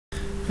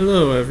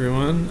Hello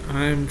everyone,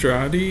 I'm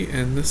Dradi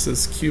and this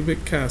is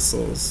Cubic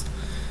Castles.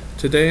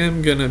 Today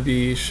I'm going to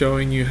be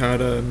showing you how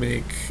to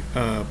make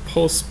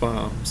pulse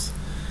bombs.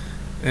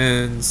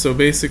 And so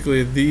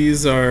basically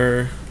these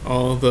are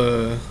all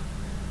the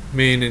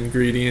main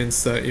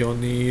ingredients that you'll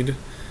need.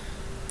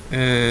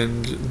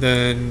 And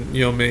then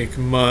you'll make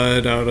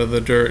mud out of the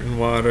dirt and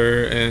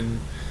water, and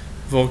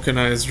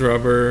vulcanized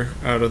rubber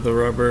out of the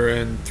rubber,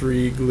 and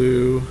 3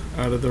 glue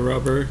out of the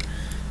rubber.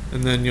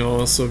 And then you'll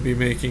also be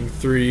making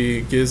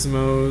 3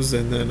 gizmos,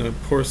 and then a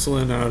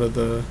porcelain out of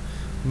the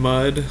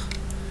mud,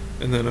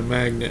 and then a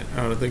magnet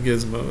out of the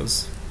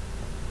gizmos.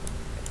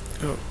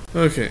 Oh,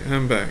 okay,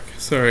 I'm back.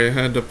 Sorry, I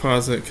had to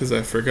pause it because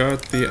I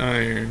forgot the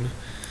iron.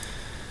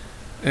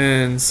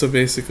 And so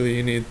basically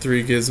you need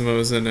 3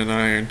 gizmos and an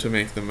iron to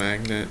make the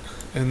magnet.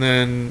 And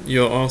then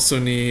you'll also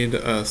need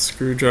a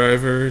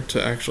screwdriver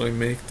to actually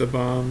make the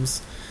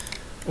bombs,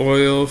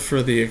 oil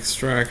for the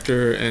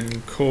extractor,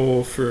 and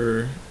coal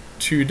for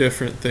 2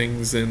 different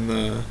things in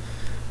the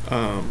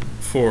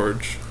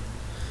forge.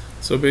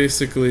 So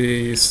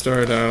basically you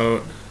start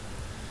out,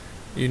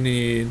 you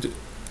need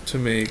to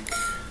make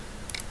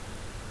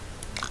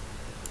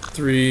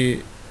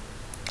 3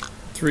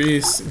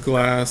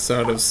 glass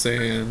out of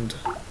sand,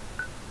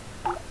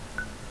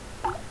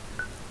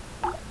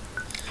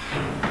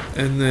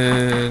 and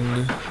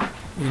then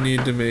you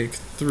need to make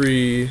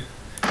 3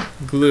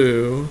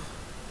 glue,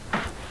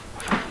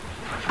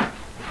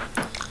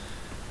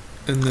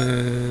 and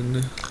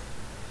then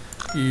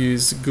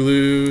use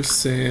glue,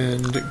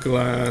 sand,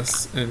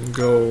 glass, and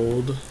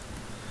gold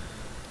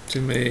to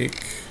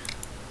make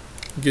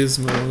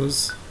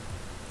gizmos.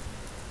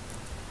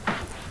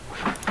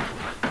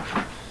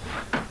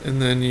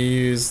 And then you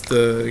use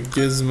the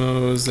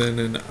gizmos and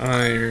an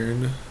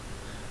iron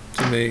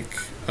to make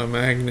a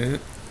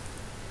magnet.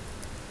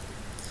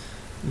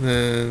 And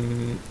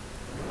then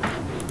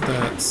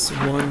that's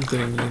one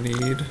thing you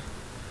need.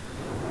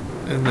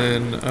 And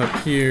then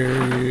up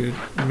here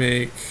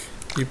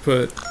you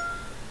put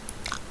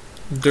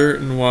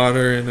dirt and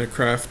water in a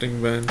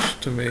crafting bench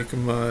to make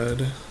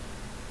mud.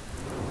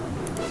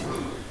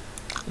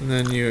 And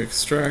then you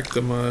extract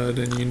the mud,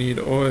 and you need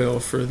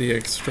oil for the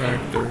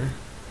extractor.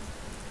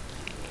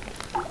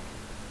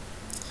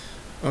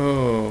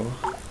 Oh,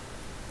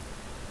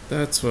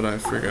 that's what I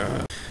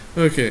forgot.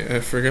 Okay, I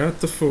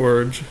forgot the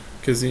forge,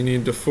 because you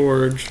need to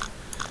forge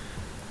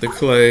the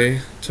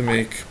clay to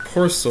make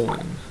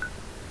porcelain.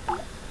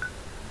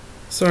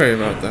 Sorry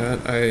about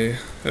that. I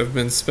have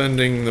been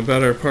spending the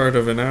better part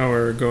of an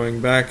hour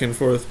going back and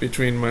forth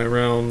between my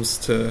realms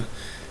to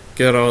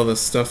get all the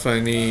stuff I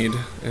need,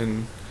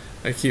 and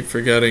I keep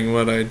forgetting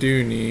what I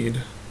do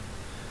need.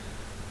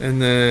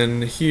 And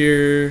then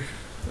here,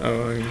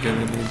 oh, I'm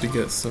gonna need to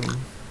get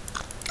some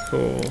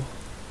coal.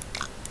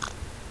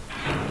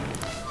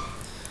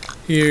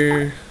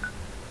 Here,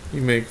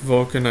 you make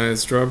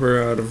vulcanized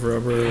rubber out of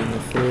rubber in the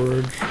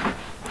forge.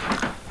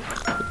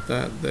 Put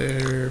that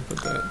there,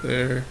 put that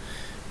there.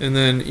 And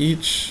then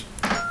each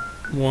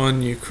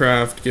one you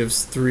craft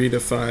gives 3 to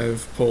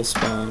 5 pulse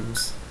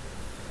bombs.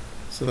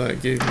 So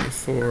that gave me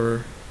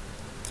 4,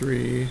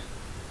 3,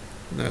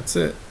 and that's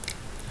it.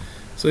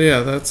 So yeah,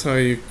 that's how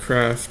you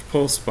craft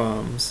pulse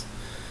bombs.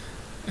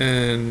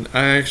 And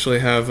I actually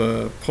have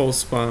a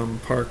pulse bomb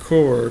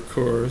parkour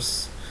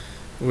course,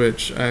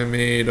 which I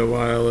made a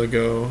while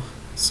ago.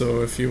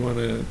 So if you want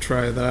to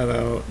try that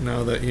out,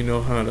 now that you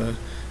know how to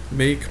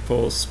make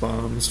pulse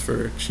bombs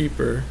for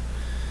cheaper.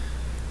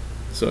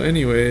 So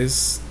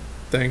anyways,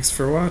 thanks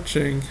for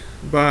watching.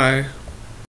 Bye.